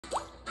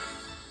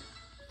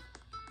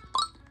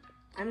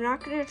I'm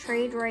not gonna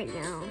trade right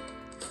now.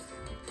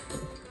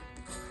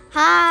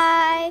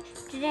 Hi!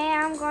 Today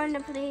I'm going to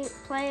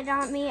play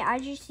Adopt Me.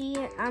 As you see,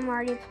 I'm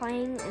already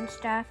playing and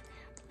stuff,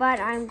 but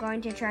I'm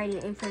going to try to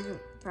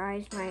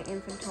improvise my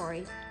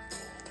inventory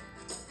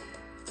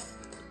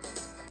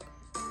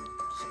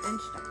and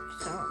stuff.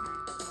 So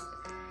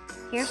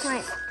here's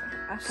my,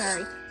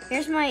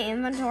 here's my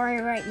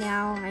inventory right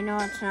now. I know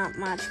it's not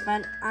much,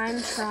 but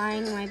I'm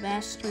trying my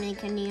best to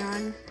make a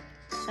neon.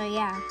 So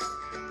yeah.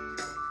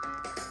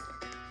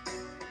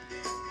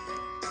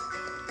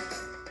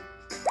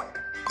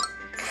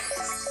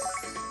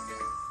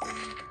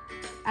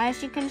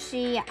 As you can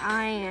see,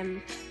 I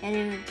am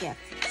getting a gift.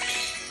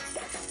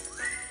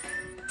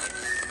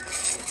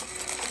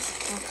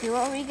 Let's see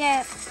what we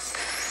get.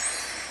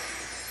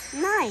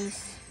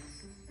 Nice.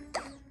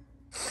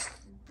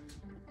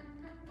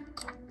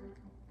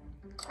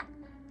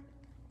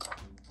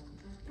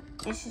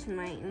 This is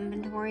my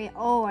inventory.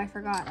 Oh, I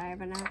forgot I have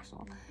an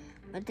axle.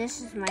 But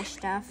this is my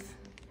stuff.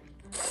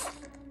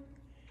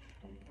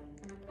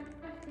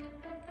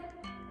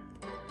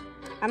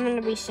 I'm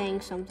gonna be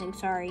saying something,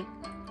 sorry.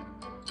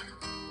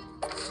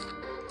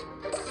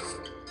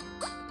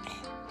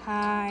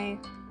 Hi,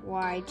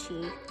 YT.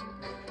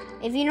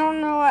 If you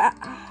don't know what,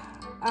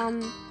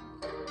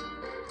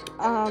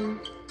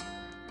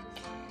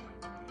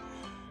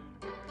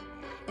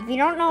 if you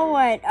don't know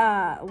what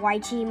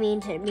YT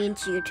means, it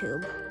means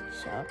YouTube.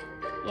 So,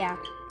 yeah.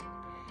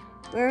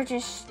 We're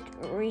just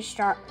doing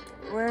stuff.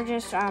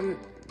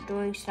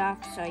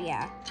 So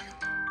yeah.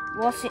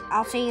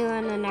 I'll see you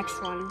in the next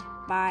one.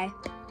 Bye.